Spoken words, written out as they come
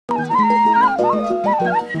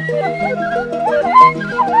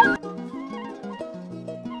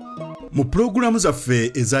Mu programu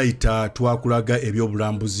zaffe ezayita twakulaga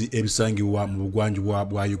ebyobulambuzi ebisangibwa mu bugwanjuba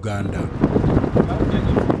bwa Uganda.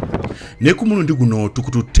 Ne ku mulundi guno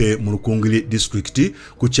tukututte mu Lukungiri district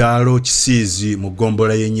ku kyalo Kisiizi mu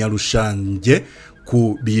gombola y'Enyalushanje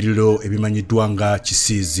ku Ebiyiririro ebimanyiddwa nga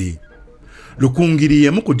Kisiizi. Lukungiri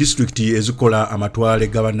yemu ku district ezikola amatwale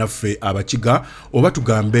g'abannaffe abakiga oba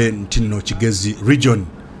tugambe nti nno Kigezi region.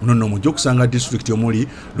 Muno mujja okusanga district omuli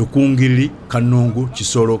Lukungiri, Kanungu,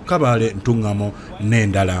 Kisoro, Kabale, Ntungamo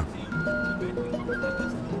n'endala.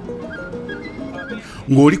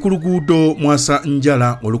 Ng'oli ku luguudo Mwasa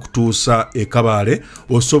Njala olukutuusa e Kabale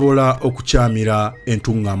osobola okukyamira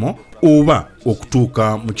Entungamo oba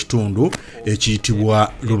okutuuka mu kitundu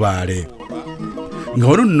ekiyitibwa Lubaale. Nga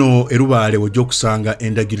wano nno Erubaale wajja okusanga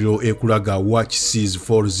endagiriro ekulaga wa Kisiizi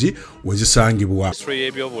Falls wezisangibwa. Ministry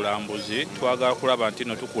y'ebyobulambuzi twagala kulaba nti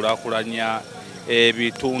no tukulaakulanya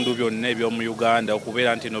ebitundu byonna eby'omu Uganda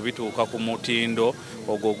okubeera nti no bituuka ku mutindo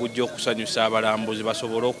ogwo ogujja okusanyusa abalambuzi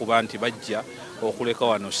basobole okuba nti bajja okuleka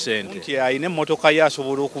wano ssente. Nti ayina emmotoka ye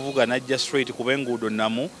asobola okuvuga n'ajja straight kuba enguudo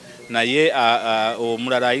namu, naye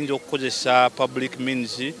omulala ayinza okukozesa public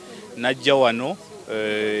means n'ajja wano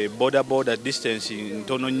border distance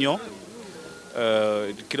ntono nnyo,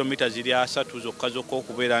 kilomita ziri 3 zokka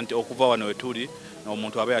okubeera nti okuva wano wetuli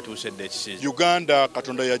n'omuntu abe yatuusedde Kisiizi. Uganda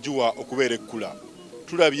Katonda yajuwa okubeera ekkula.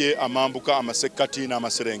 Tulabye amambuka amasekkati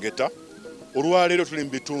n'amaserengeta. Olwaleero tuli mu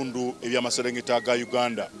bitundu eby'amaserengeta ga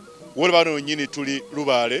Uganda. Wole bano nyini tuli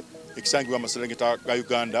Lubaale ekisangibwa amaserengeta ga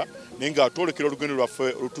Uganda naye nga twolekera olugendo lwaffe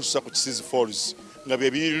olutuusa ku Kisiizi Falls nga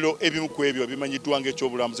byebiyiririro ebimu ku ebyo bimanyiddwa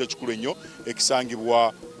ng'ekyobulambuzi ekikulu ennyo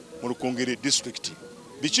ekisangibwa mu Lukungiri district.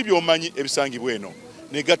 Biki by'omanyi ebisangibwa eno?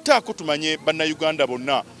 Negattaako tumanye bannayuganda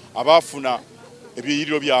bonna abaafuna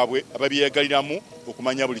ebiyiririro byabwe ababyeyagaliramu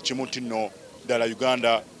okumanya buli kimu nti nno ddala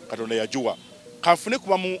Uganda Katonda yajuwa. Kanfune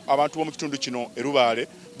kubamu abantu b'omu kitundu kino Erubaale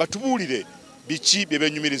batubuulire biki bye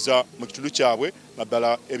benyumiriza mu kitundu kyabwe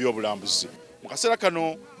naddala ebyobulambuzi. Mu kaseera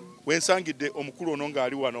kano wensangidde omukulu ono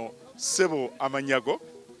ng'ali wano Sebo amanyago.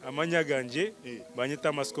 Amanya ganje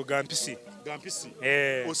banyita Masiko Gampisi. Gampisi.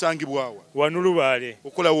 Osangibwawa. Wano Lubaale.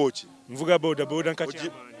 Okola woki? Mvuga boda nkati.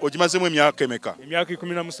 Ogimazemu emyaka emeka? Emyaka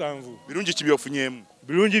 17. Birungi ki byofunyemu?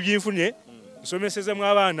 Birungi byinfunye. Nsomesezemu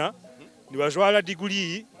abaana nibajwala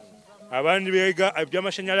diguli, abandi bega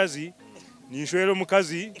eby'amashanyalazi, ninshwera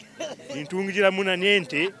omukazi, nintungira muna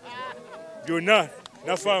n'ente byonna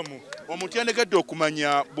nafamu. Omuntu yandegadde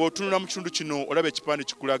okumanya bw'otunula mu kitundu kino olaba ekipande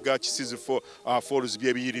kikulaga Kisiizi Falls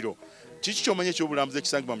by'ebiyiririro. Kiki ky'omanya ekyobulambuzi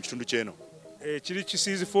ekisangibwa mu kitundu kyeno? Kiri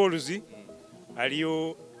Kisiizi Falls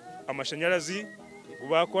aliyo amashanyalazi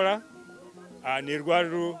gubakola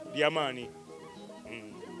n'erwaliro ly'amaani.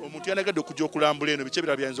 Omuntu yandegadde okujja okulambula eno biki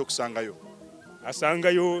ebirala byayinza okusangayo?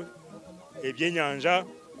 Asangayo ebyenyanja,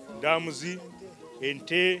 damuzi,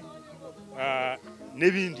 ente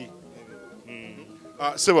n'ebindi.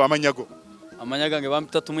 Sebo amanyago. Amanyaga gange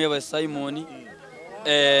bampita Tumuyeba Simon.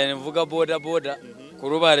 Nvuga boda ku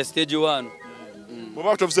Lubaale stage 1.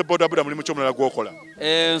 Bw'oba tuvuze boda mulimu ky'omulala gw'okola?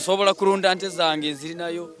 Nsobola kurunda nte zange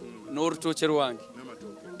nzirinayo n'orutoke rwange.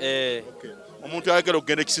 Omuntu ayagala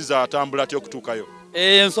okugenda Kisiizi atambula atya okutuukayo?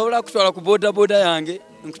 Nsobola kutwala ku boda yange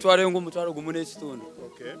nkutwalayo ng'omutwalo gumu n'ekitundu.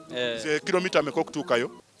 Kilomita meka okutuukayo?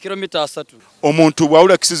 Kilomita 3. Omuntu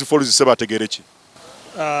bw'awulira Kisiizi Falls Sebo ategeere ki?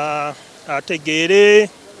 Ategeere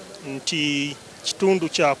nti kitundu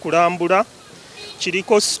kya kulambula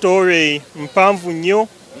kiriko story mpanvu nnyo.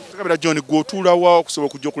 Kabira John gwotuula wa okusobola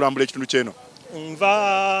okujja okulambula ekitundu kyeno?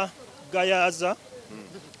 Nva Gayaza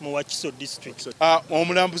mu Wakiso district.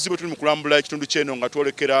 Omulambuzi bwe tuli mu kulambula ekitundu kyeno nga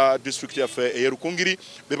twolekera district yaffe ey'Erukungira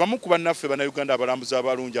be bamu ku bannaffe bannayuganda abalambuzi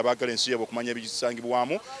abalungi abaagala ensi yabwe okumanya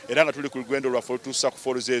ebisangibwamu era nga tuli ku lugendo lwaffe olutuusa ku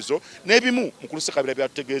Falls ezo n'ebimu mu kuluse kabira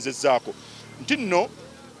byatutegeezezzaako nti nno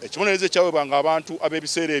ekibonerezo ekyawebwa nga abantu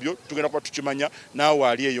ab'ebiseera ebyo tugenda kuba tukimanya naawe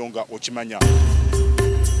ali eyo nga okimanya.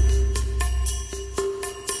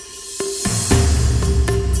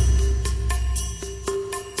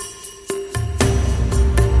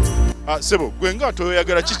 Sebo gwe nga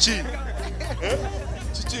toyagala kiki?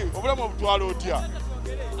 Kiki obulamu obutwala otya?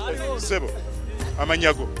 Sebo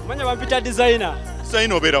amanyago. Manya bampita designer.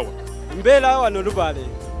 Designer obeerawa? Mbeera wano Lubaale.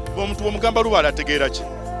 Omuntu omugamba Lubaale ategeera ki?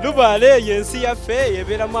 Lubaale yensi yaffe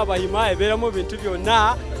ebeeramu abayima, ebeeramu ebintu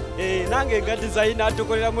byonna. Nange nga designer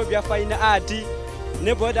tukoleramu ebya fine art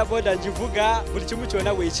ne boda njivuga buli kimu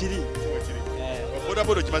kyonna weekiri.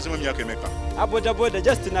 Boda kimazemu emyaka emeka? Boda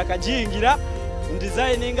just nakajingira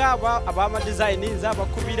designing abama designing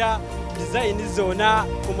zabakubira design zona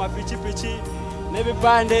ku mapikipiki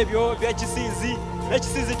n'ebipande ebyo bya Kisiizi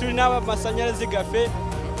n'Ekisiizi tulina amasanyalaze gaffe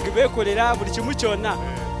gebekolera buli kimu kyonna.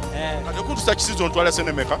 Kati okutuusa Kisiizi ontwala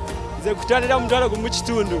senemeka? Nze kutwalira omutwalo gumu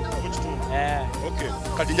kitundu. Okay.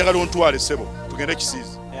 Kati njagala ontwale ssebo tugende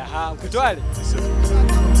Kisiizi. Nkutwale?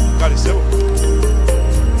 Kale ssebo.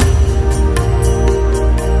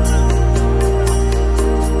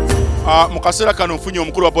 Mu kaseera kano nfunye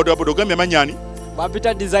omukulu wa bodaboda ogambye amanyaani?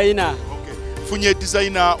 Bampita designer. Funye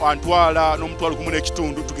designer antwala n'omutwalo gumu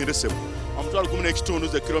n'ekitundu tugende ssebo. Omutwalo gumu n'ekitundu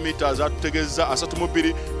ze kilomita zatutegeeza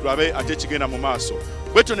 32 tulabe ate kigenda mu maaso.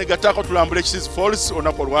 Bwetyo ne gattaako tulambula Kisiizi Falls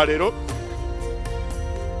olunaku olwaleero.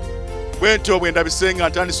 Bwentyo bwe ndabisenga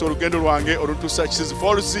ntandise olugendo lwange olutuusa Kisiizi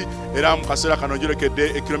Falls era mu kaseera kano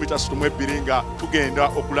njolekedde kilomita 32 nga tugenda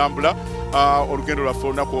okulambula olugendo lwaffe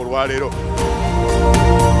olunaku olwaleero.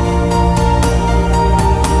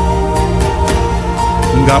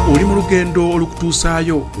 Nga oli mu lugendo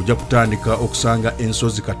olukutuusaayo ojja kutandika okusanga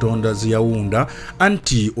ensozi Katonda ze yawunda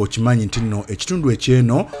anti okimanyi nti nno ekitundu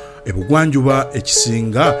ekyeno ebugwanjuba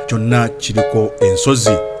ekisinga kyonna kiriko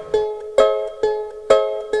ensozi.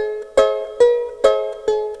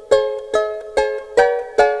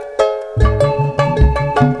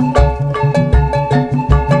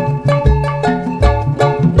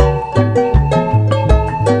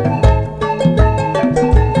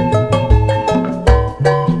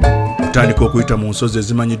 Tandika okuyita mu nsozi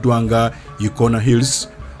ezimanyiddwa nga Yukona Hills,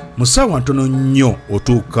 mu ssaawa ntono nnyo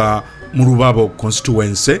otuuka mu Rubabo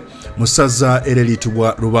constituency, mu ssaza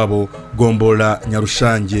eriyitibwa Rubabo, Gombola,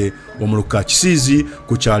 Nyarushanje, omuluka Kisiizi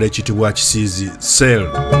ku kyalo ekiyitibwa Kisiizi Cell.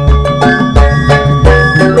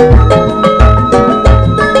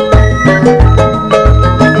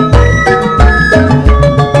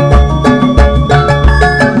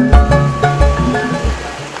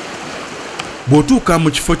 Bw'otuuka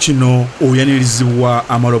mu kifo kino oyanirizibwa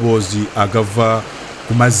amaloboozi agava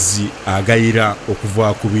ku mazzi agayira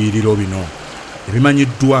okuva ku biyiriro bino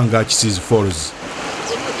ebimanyiddwa nga Kisiizi Falls.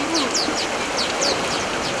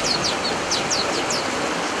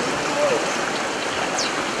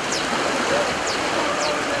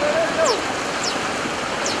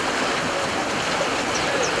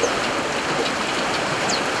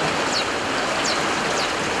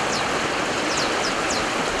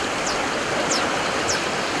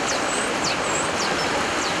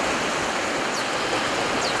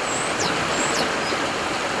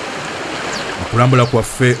 Okulambula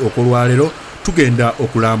kwaffe okulwaleero tugenda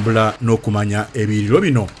okulambula n'okumanya ebiyiriro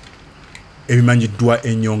bino ebimanyiddwa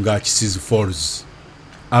ennyo nga Kisiizi Falls.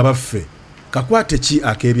 Abaffe kakwate ki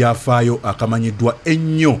ak'ebyafaayo akamanyiddwa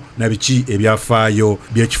ennyo na biki ebyafaayo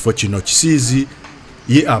by'ekifo kino Kisiizi?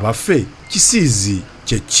 Ye abaffe Kisiizi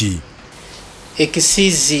kye ki?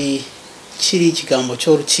 Ekisiizi kiri kigambo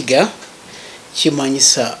ky'Olukiga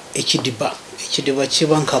kimanyisa ekidiba. Ekidiba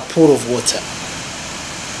kiba nka pool of water.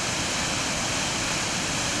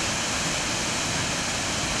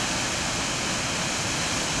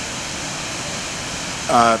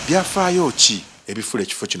 Byafaayo ki ebifula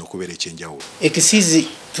ekifo kino okubeera ekyenjawulo? Ekisiizi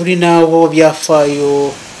tulinawo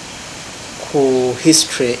byafaayo ku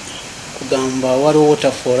history kugamba waliwo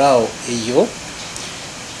waterfall awo eyo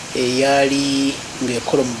eyali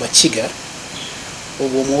ng'ekola mu Bakiga.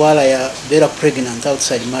 Obwo omuwala yabeera pregnant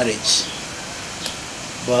outside marriage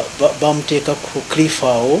bamuteeka ku cliff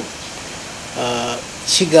awo.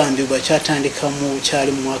 Kigambibwa kyatandika mu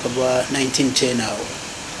kyali mu mwaka gwa 1910 awo.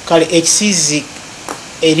 Kale Ekisiizi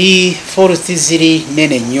eri forest ziri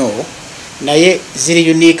nene nnyo naye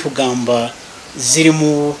ziri unique kugamba ziri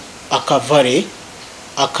mu akavale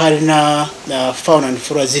akalina fauna and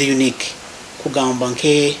flora ziri unique kugamba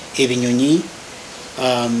nke ebinyonyi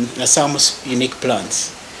na some unique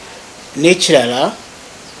plants. N'ekirala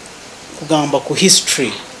kugamba ku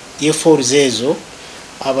history ye forest ezo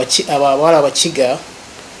abawala Abakiga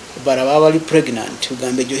baraba bali pregnant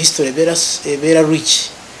kugamba ejo history ebeera rich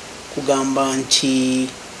kugamba nti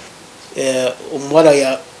omuwala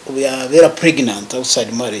yabeera pregnant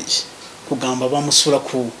outside marriage kugamba bamusula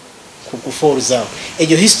ku falls awo.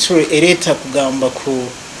 Ejo history ereeta kugamba ku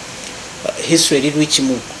history eri rich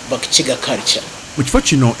mu Bakiga culture. Mu kifo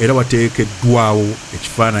kino era wateekeddwawo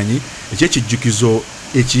ekifaananyi eky'ekijjukizo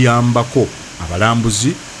ekiyambako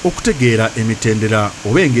abalambuzi okutegeera emitendera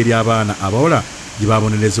oba engeri abaana abawala gye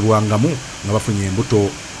baabonerezebwangamu nga bafunye embuto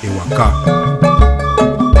ewaka.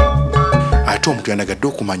 Ate omuntu yanagadde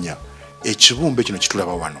okumanya ekibumbe kino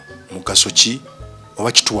kitulaba wano mugaso ki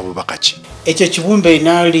oba kituwa bubaka ki? Ekyo kibumbe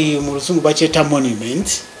naali mu Luzungu bakyeta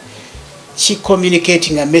monument ki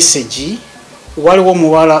communicating a message. Waliwo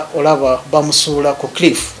omuwala olaba bamusuula ku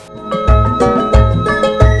cliff.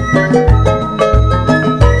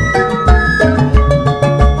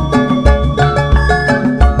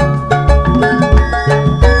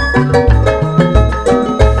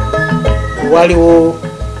 waliwo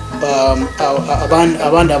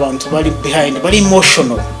abandi abantu bali behind, bali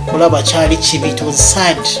emotional kulaba kyali kibi. It was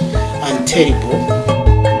sad and terrible.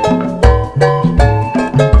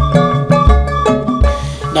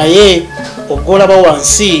 Naye ogolaba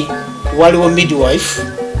wansi waliwo midwife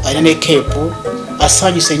alina ekeepu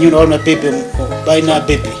asanyuse nnyo nawalina balina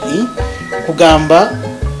baby kugamba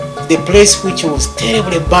the place which was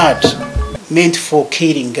terribly bad meant for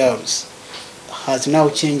killing girls has now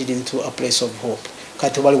changed into a place of hope.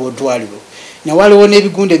 Kati waliwo ddwaliro na waliwo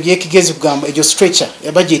n'ebigunda ebyekigezi kugamba egyo stretcher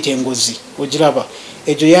yabagiyita engozi ogiraba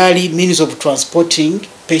egyo yali means of transporting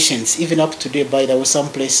patients. Even up today by there were some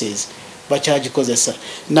places bakyagikozesa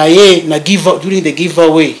naye during the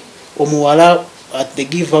giveaway omuwala at the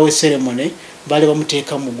giveaway ceremony bali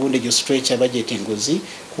bamuteeka mu gunda egyo stretcher bagiyita engozi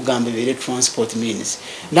kugamba ebeere transport means.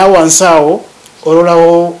 Nawe wansaawo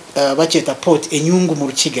ololawo bakyeta pot enyungu mu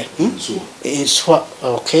Lukiga enswa.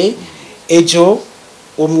 Okay, egyo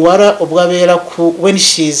omuwala obwabeera ku when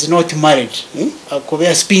she is not married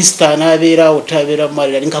kubeera spinster n'abeera otabeera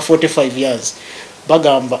married alinka 45 years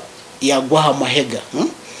bagamba yagwa ha mahega.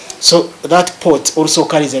 So that pot also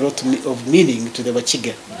carries a lot of meaning to the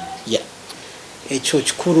Bachiga. Yeah, ekyo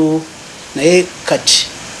kikulu naye kati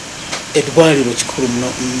eddwaliro kikulu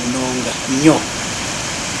munonga nnyo.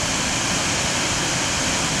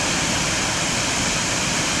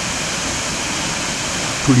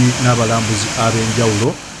 Tuli n'abalambuzi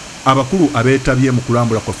ab'enjawulo abakulu abeetabye mu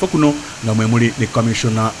kulambula kwaffe kuno nga mwe muli ne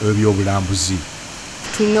commissioner w'ebyobulambuzi.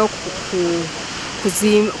 Tulina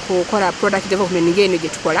kukola product development ng'eno gye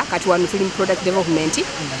tukola kati wano tuli mu product development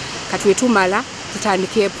kati wetumala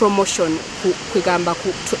tutandike promotion kwegamba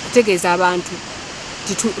kutegeeza abantu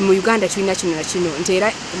mu Uganda tulina kino na kino nti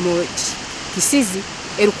era mu Kisiizi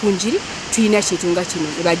erukunjiri tulina kintu nga kino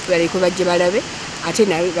baleko bajje balabe ate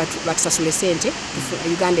nawe batusasule sente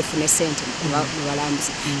Uganda efune sente mu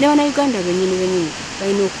balambuzi ne bana Uganda benyini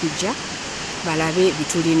balina okujja balabe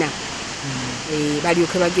bitulina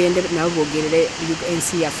balyoke bagende nabo bogerere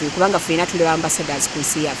ensi yaffe kubanga ffena tuli ambassadors ku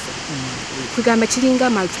nsi yaffe. Kugamba kiringa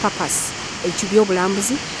multipurpose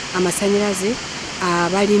ekibyobulambuzi amasanyalaze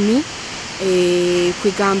abalimi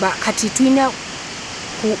kwegamba kati tulina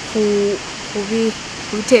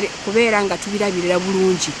kubeera nga tubirabirira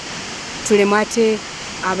bulungi tulemu ate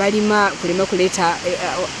abalima kulema kuleeta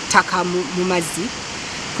ttaka mu mazzi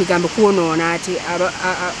kwegamba kuwonoona ate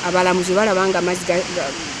abalamuzi balabanga amazzi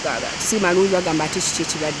si malungi bagamba ate kiki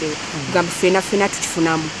ekibaddewo kugamba ffena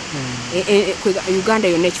tukifunamu Uganda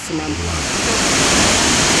yonna ekifunamu.